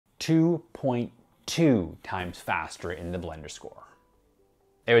2.2 times faster in the Blender score.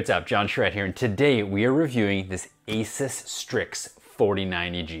 Hey, what's up? John Shred here, and today we are reviewing this Asus Strix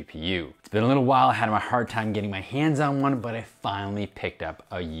 4090 GPU. It's been a little while. I had a hard time getting my hands on one, but I finally picked up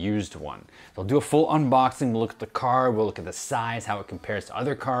a used one. So I'll do a full unboxing. We'll look at the card, we'll look at the size, how it compares to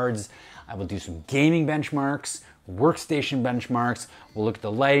other cards. I will do some gaming benchmarks, workstation benchmarks. We'll look at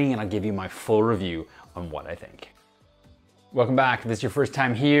the lighting, and I'll give you my full review on what I think. Welcome back. If this is your first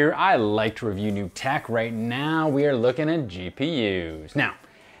time here, I like to review new tech. Right now, we are looking at GPUs. Now,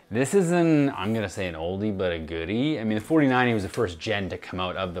 this is I'm gonna say an oldie, but a goodie. I mean, the 4090 was the first gen to come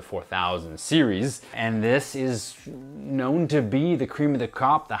out of the 4000 series, and this is known to be the cream of the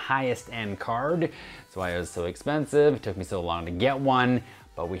crop, the highest end card. That's why it was so expensive. It took me so long to get one,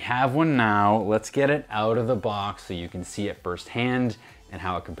 but we have one now. Let's get it out of the box so you can see it firsthand and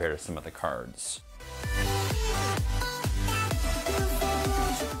how it compares to some of the cards.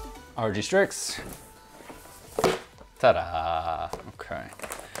 ROG Strix. Ta-da! Okay.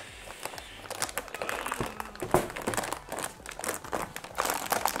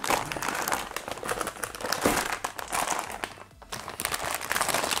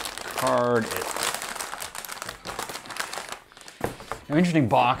 Card. An interesting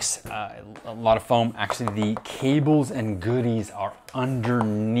box, a lot of foam. Actually, the cables and goodies are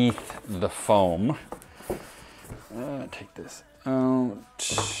underneath the foam. Take this out.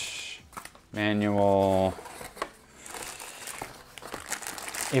 Manual.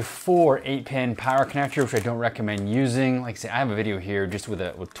 A 8-pin power connector, which I don't recommend using. Like I say, I have a video here just with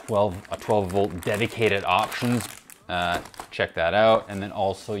 12 volt dedicated options. Check that out. And then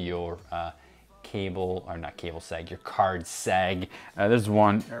also your cable, or not cable sag, your card sag. There's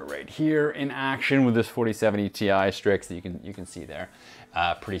one right here in action with this 4070 Ti Strix that you can see there.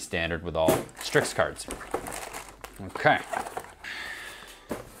 Pretty standard with all Strix cards. Okay.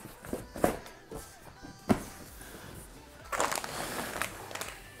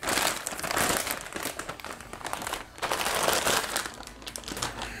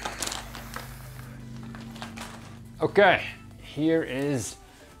 Okay, here is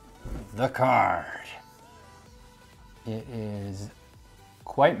the card. It is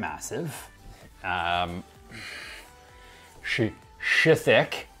quite massive.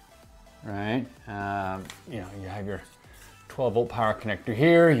 Thick, right? You know, you have your 12 volt power connector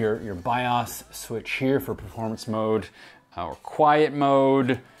here, your BIOS switch here for performance mode or quiet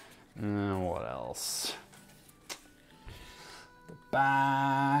mode. What else? The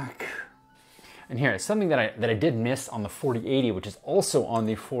back. And here, something that I did miss on the 4080, which is also on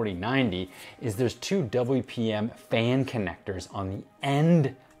the 4090, is there's two WPM fan connectors on the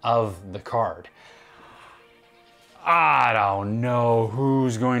end of the card. I don't know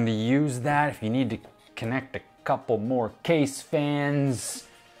who's going to use that. If you need to connect a couple more case fans,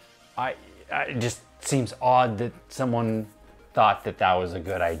 it just seems odd that someone thought that that was a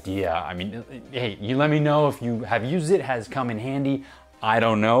good idea. I mean, hey, you let me know if you have used it, has come in handy. I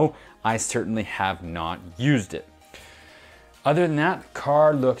don't know. I certainly have not used it. Other than that,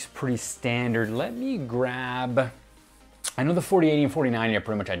 card looks pretty standard. Let me grab, I know the 4080 and 4090 are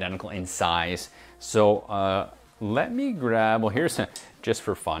pretty much identical in size. So let me grab, well, here's just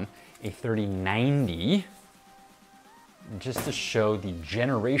for fun, a 3090, just to show the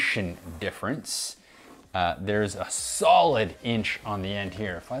generation difference. There's a solid inch on the end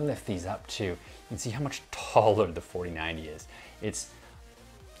here. If I lift these up too, you can see how much taller the 4090 is. It's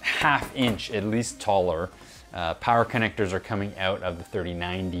 ½ inch at least taller. Power connectors are coming out of the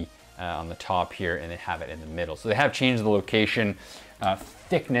 3090 on the top here, and they have it in the middle. So they have changed the location.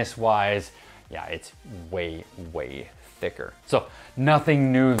 Thickness wise, yeah, it's way thicker. So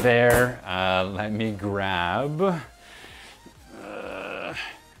nothing new there. Let me grab.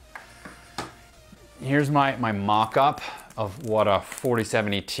 Here's my mock-up of what a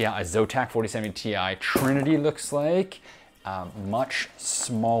 4070 Ti, a Zotac 4070 Ti Trinity looks like. Much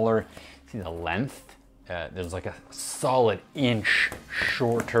smaller. See the length? There's like a solid inch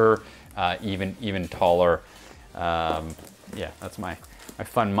shorter, even taller. Yeah, that's my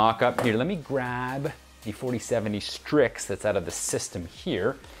fun mock-up here. Let me grab the 4070 Strix that's out of the system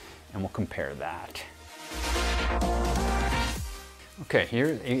here, and we'll compare that. Okay,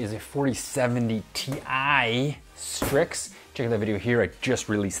 here is a 4070 Ti Strix. Check out that video here. I just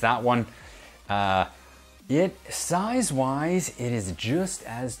released that one. Size-wise, it is just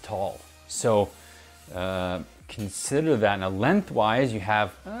as tall. So consider that. Now length-wise, you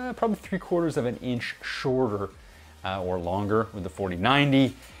have probably 3/4 of an inch shorter or longer with the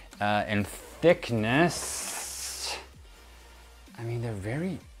 4090. And thickness, I mean, they're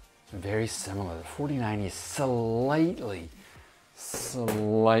very similar. The 4090 is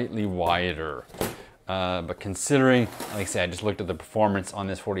slightly wider. But considering, like I said, I just looked at the performance on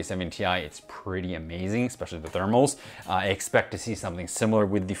this 4070 Ti, it's pretty amazing, especially the thermals. I expect to see something similar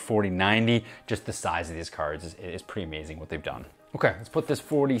with the 4090. Just the size of these cards is pretty amazing what they've done. Okay, let's put this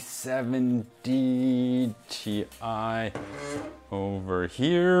 4070 Ti over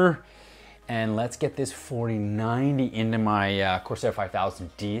here. And let's get this 4090 into my Corsair 5000D.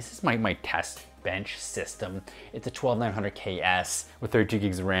 This is my test bench system. It's a 12900KS with 32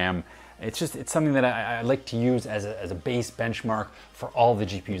 gigs of RAM. It's something that I like to use as a base benchmark for all the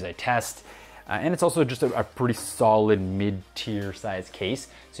GPUs I test. And it's also just a pretty solid mid-tier size case,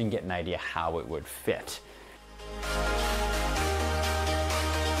 so you can get an idea how it would fit.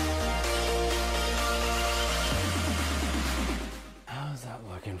 How's that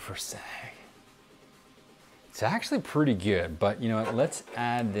looking for sag? It's actually pretty good, but you know what, let's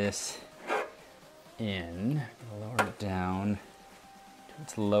add this in, lower it down to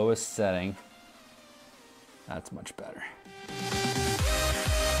its lowest setting. That's much better.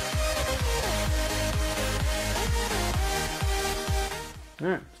 All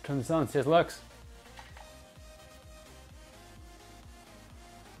right, let's turn this on, see how it looks.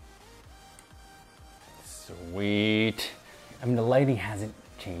 Sweet. I mean, the lighting hasn't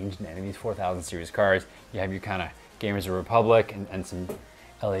changed in any of these 4000 series cars. You have your kind of Gamers of the Republic and some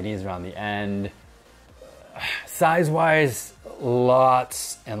LEDs around the end. Size-wise,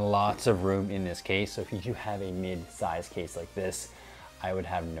 lots and lots of room in this case. So if you do have a mid-size case like this, I would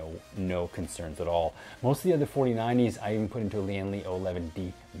have no concerns at all. Most of the other 4090s I even put into a Lian Li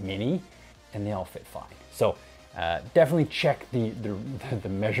O11D Mini, and they all fit fine. So definitely check the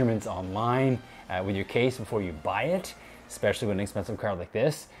measurements online with your case before you buy it, especially with an expensive card like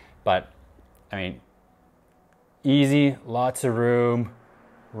this. But I mean, easy, lots of room.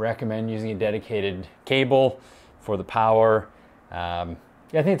 Recommend using a dedicated cable for the power. Yeah,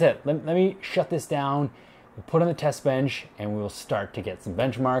 I think that's it. Let me shut this down. We'll put on the test bench and we will start to get some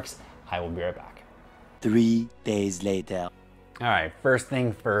benchmarks. I will be right back. 3 days later. All right, first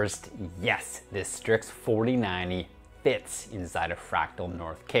thing first, yes, this Strix 4090 fits inside a Fractal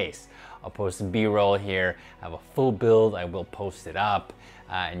North case. I'll post some B-roll here. I have a full build, I will post it up,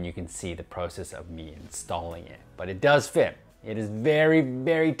 and you can see the process of me installing it. But it does fit. It is very,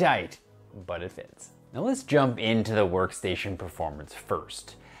 very tight, but it fits. Now let's jump into the Workstation Performance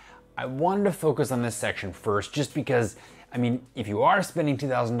first. I wanted to focus on this section first just because, I mean, if you are spending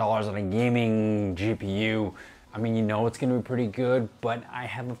 $2,000 on a gaming GPU, I mean, you know it's gonna be pretty good, but I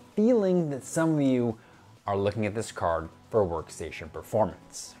have a feeling that some of you are looking at this card for Workstation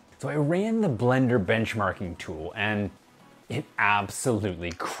Performance. So I ran the Blender benchmarking tool and it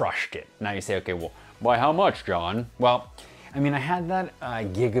absolutely crushed it. Now you say, okay, well, by how much, John? Well, I mean, I had that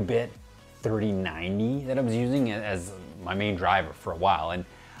Gigabit 3090 that I was using as my main driver for a while, and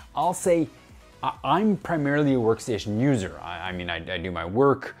I'll say I'm primarily a workstation user. I mean, I do my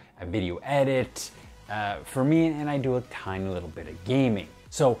work, I video edit, for me, and I do a tiny little bit of gaming.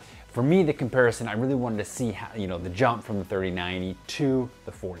 So for me, the comparison, I really wanted to see how, you know, the jump from the 3090 to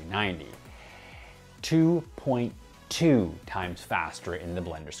the 4090. 2.2 times faster in the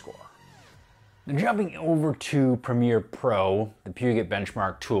Blender score. Now jumping over to Premiere Pro, the Puget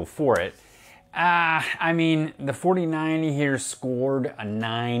benchmark tool for it, I mean, the 4090 here scored a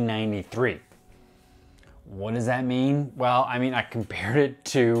 993. What does that mean? Well, I mean, I compared it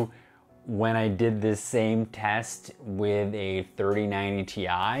to when I did this same test with a 3090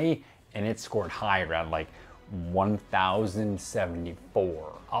 Ti, and it scored higher at like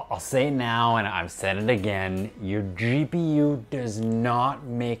 1074. I'll say it now, and I've said it again, your GPU does not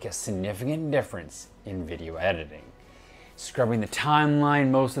make a significant difference in video editing. Scrubbing the timeline,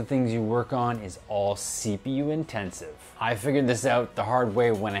 most of the things you work on is all CPU intensive. I figured this out the hard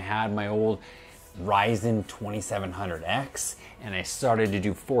way when I had my old Ryzen 2700X and I started to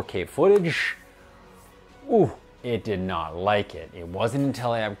do 4K footage. Ooh, it did not like it. It wasn't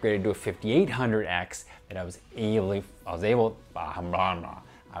until I upgraded to a 5800X that I was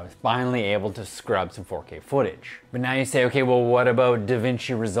finally able to scrub some 4K footage. But now you say, okay, well, what about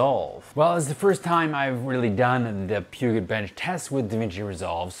DaVinci Resolve? Well, it's the first time I've really done the Puget Bench test with DaVinci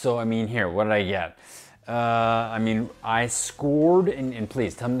Resolve. So, I mean, here, what did I get? I mean, I scored, and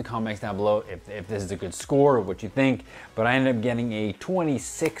please tell me in the comments down below if this is a good score or what you think, but I ended up getting a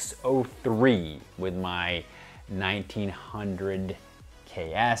 2603 with my 1900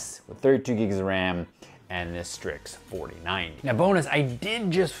 KS with 32 gigs of RAM and this Strix 4090. Now bonus, I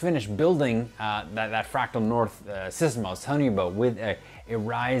did just finish building that Fractal North system I was telling you about with a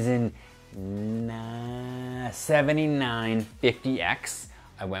Ryzen 7950X.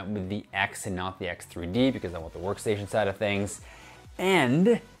 I went with the X and not the X3D because I want the workstation side of things.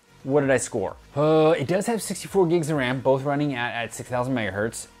 And what did I score? It does have 64 gigs of RAM, both running at 6,000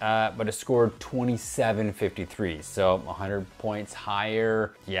 megahertz, but it scored 2753, so 100 points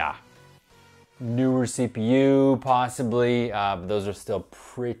higher. Yeah, newer CPU possibly, but those are still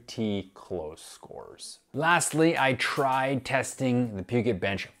pretty close scores. Lastly, I tried testing the Puget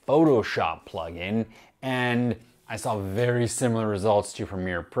Bench Photoshop plugin, and I saw very similar results to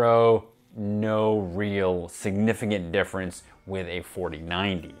Premiere Pro. No real significant difference with a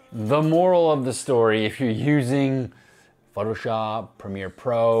 4090. The moral of the story, if you're using Photoshop, Premiere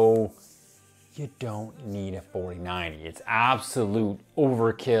Pro, you don't need a 4090. It's absolute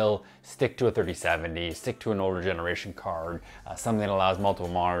overkill. Stick to a 3070, stick to an older generation card, something that allows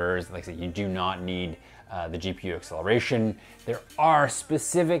multiple monitors. Like I said, you do not need the GPU acceleration. There are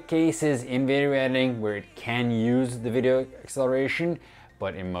specific cases in video editing where it can use the video acceleration,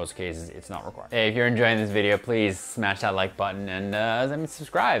 but in most cases, it's not required. Hey, if you're enjoying this video, please smash that like button and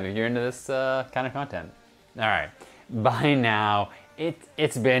subscribe if you're into this kind of content. All right, by now,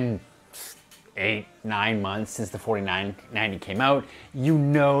 it's been 8-9 months since the 4090 came out. You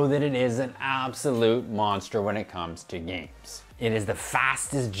know that it is an absolute monster when it comes to games. It is the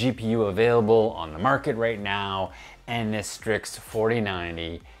fastest GPU available on the market right now, and this Strix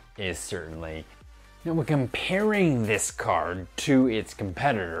 4090 is certainly. Now, when comparing this card to its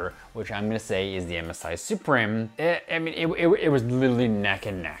competitor, which I'm gonna say is the MSI Supreme, it was literally neck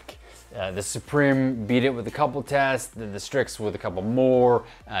and neck. The Supreme beat it with a couple tests, the Strix with a couple more.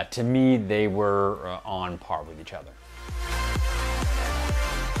 To me, they were on par with each other.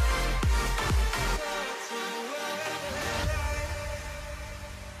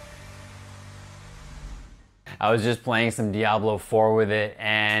 I was just playing some Diablo 4 with it,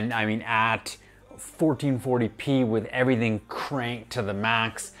 and I mean, at 1440p with everything cranked to the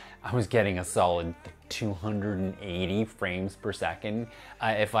max, I was getting a solid 280 frames per second.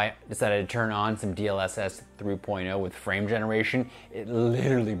 If I decided to turn on some DLSS 3.0 with frame generation, it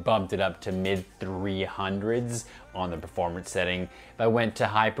literally bumped it up to mid 300s on the performance setting. If I went to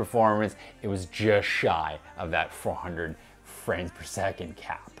high performance, it was just shy of that 400 frames per second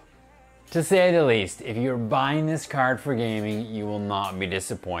cap. To say the least, if you're buying this card for gaming, you will not be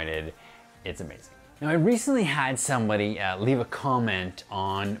disappointed. It's amazing. Now, I recently had somebody leave a comment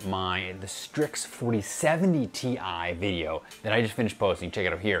on the Strix 4070 Ti video that I just finished posting. Check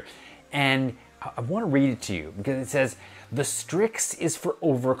it out here. And I want to read it to you because it says, "The Strix is for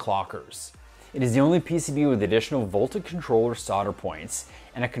overclockers. It is the only PCB with additional voltage controller solder points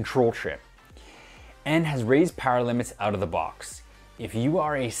and a control chip, and has raised power limits out of the box. If you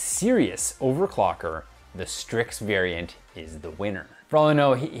are a serious overclocker, the Strix variant is the winner." For all I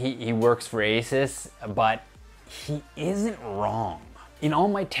know, he works for Asus, but he isn't wrong. In all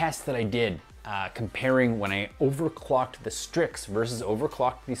my tests that I did, comparing when I overclocked the Strix versus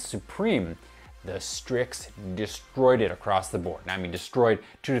overclocked the Supreme, the Strix destroyed it across the board. Now, I mean, destroyed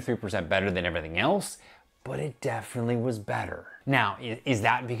 2 to 3% better than everything else, but it definitely was better. Now, is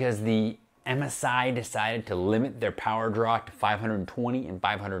that because the MSI decided to limit their power draw to 520 and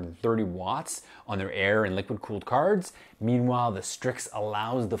 530 watts on their air and liquid cooled cards? Meanwhile, the Strix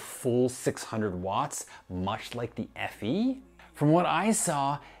allows the full 600 watts, much like the FE? From what I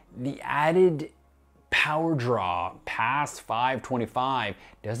saw, the added power draw past 525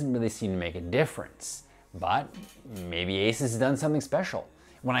 doesn't really seem to make a difference. But maybe Asus has done something special.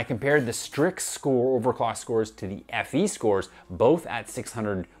 When I compared the Strix score, overclock scores, to the FE scores, both at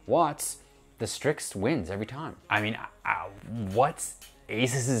 600 watts, the Strix wins every time. I mean, what's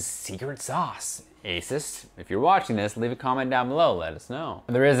Asus's secret sauce? Asus, if you're watching this, leave a comment down below, let us know.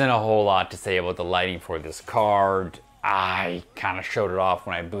 There isn't a whole lot to say about the lighting for this card. I kind of showed it off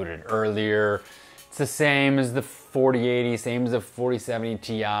when I booted earlier. It's the same as the 4080, same as the 4070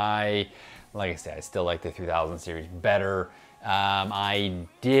 Ti. Like I said, I still like the 3000 series better. I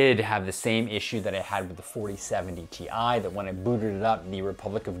did have the same issue that I had with the 4070 Ti, that when I booted it up, the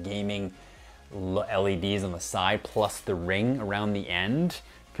Republic of Gaming LEDs on the side plus the ring around the end,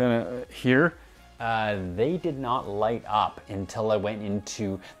 kind of here, they did not light up until I went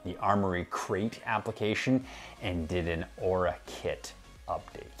into the Armory Crate application and did an Aura Kit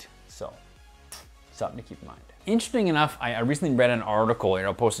update. So, something to keep in mind. Interesting enough, I recently read an article,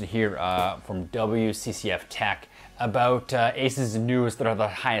 posted here from WCCF Tech about Asus's newest, the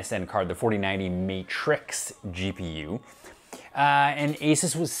highest end card, the 4090 Matrix GPU. And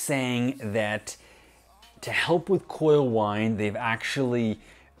Asus was saying that to help with coil whine, they've actually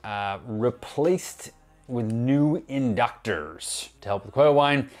replaced with new inductors to help with coil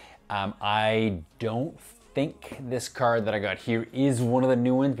whine. I don't think this card that I got here is one of the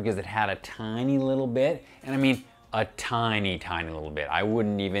new ones because it had a tiny little bit. And I mean, a tiny, tiny little bit. I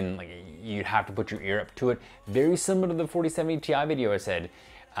wouldn't even, like, you'd have to put your ear up to it. Very similar to the 4070 Ti video I said.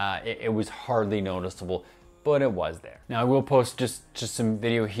 It was hardly noticeable, but it was there. Now I will post just some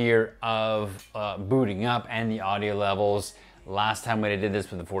video here of booting up and the audio levels. Last time when I did this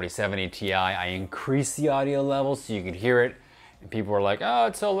with the 4070 Ti, I increased the audio levels so you could hear it. And people were like, oh,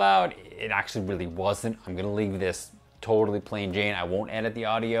 it's so loud. It actually really wasn't. I'm gonna leave this totally plain Jane. I won't edit the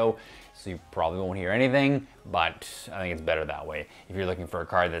audio, so you probably won't hear anything, but I think it's better that way. If you're looking for a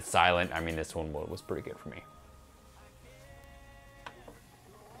card that's silent, I mean, this one was pretty good for me.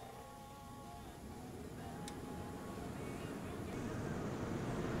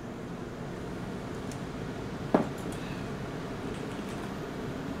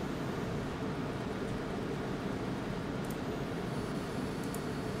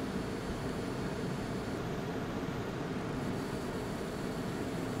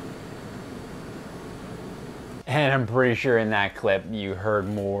 And I'm pretty sure in that clip you heard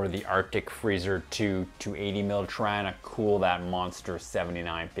more the Arctic Freezer 2 280mm trying to cool that monster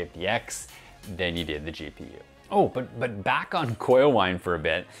 7950X than you did the GPU. Oh, but back on coil whine for a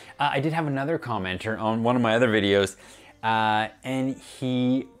bit. I did have another commenter on one of my other videos, and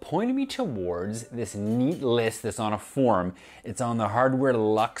he pointed me towards this neat list that's on a forum. It's on the Hardware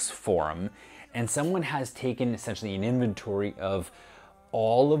Lux forum, and someone has taken essentially an inventory of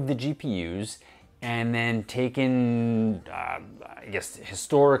all of the GPUs and then taken, I guess,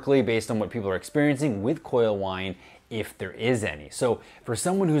 historically based on what people are experiencing with coil whine, if there is any. So for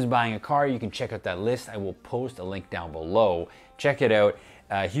someone who's buying a car, you can check out that list. I will post a link down below. Check it out.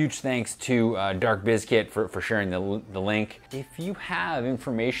 Huge thanks to Dark Bizkit for sharing the link. If you have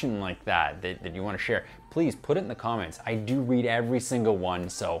information like that you want to share, please put it in the comments. I do read every single one,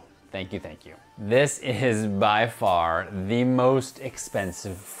 so thank you, thank you. This is by far the most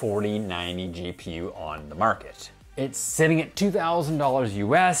expensive 4090 GPU on the market. It's sitting at $2,000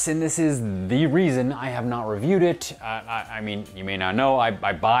 US, and this is the reason I have not reviewed it. I mean, you may not know, I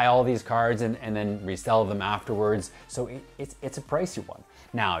buy all these cards and then resell them afterwards, so it's a pricey one.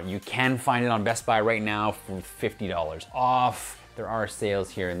 Now, you can find it on Best Buy right now for $50 off. There are sales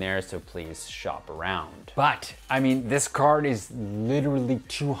here and there, so please shop around. But, I mean, this card is literally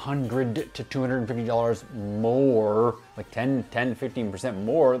 $200 to $250 more, like 10 to 15%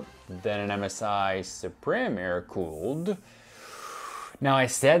 more than an MSI Supreme air-cooled. Now, I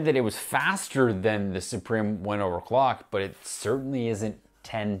said that it was faster than the Supreme when overclocked, but it certainly isn't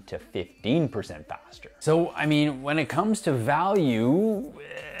 10 to 15% faster. So, I mean, when it comes to value,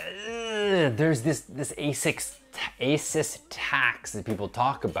 there's this Asus tax that people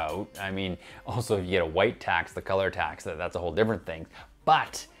talk about. I mean, also if you get a white tax, the color tax, that's a whole different thing.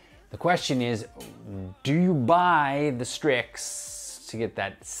 But the question is, do you buy the Strix to get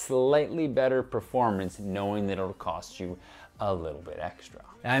that slightly better performance knowing that it'll cost you a little bit extra?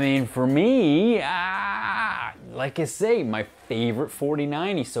 I mean, for me, like I say, my favorite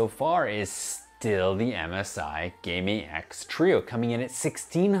 4090 so far is still the MSI Gaming X Trio, coming in at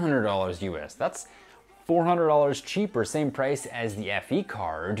 $1,600 US. That's $400 cheaper, same price as the FE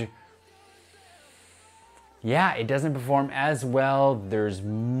card. Yeah, it doesn't perform as well. There's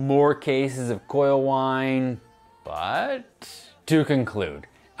more cases of coil whine, but to conclude,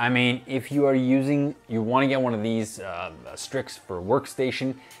 I mean, if you want to get one of these Strix for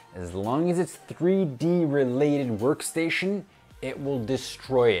workstation, as long as it's 3D related workstation, it will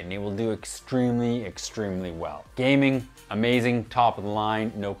destroy it and it will do extremely, extremely well. Gaming, amazing, top of the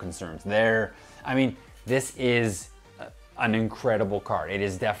line, no concerns there. I mean, this is an incredible card. It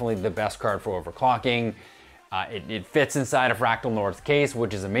is definitely the best card for overclocking. It fits inside a Fractal North case,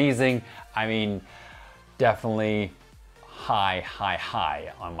 which is amazing. I mean, definitely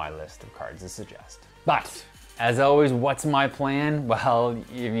high on my list of cards to suggest. But as always, what's my plan? Well,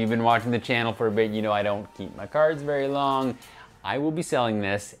 if you've been watching the channel for a bit, you know I don't keep my cards very long. I will be selling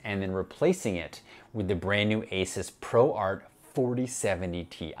this and then replacing it with the brand new Asus ProArt 4070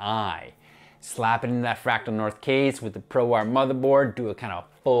 Ti. Slap it into that Fractal North case with the ProArt motherboard, do a kind of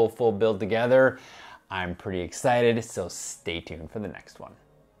full build together. I'm pretty excited, so stay tuned for the next one.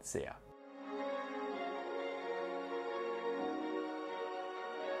 See ya.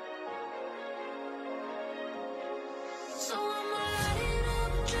 So I'm lighting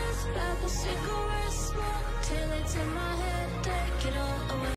up just like a cigarette smoke till it's in my head, take it all away.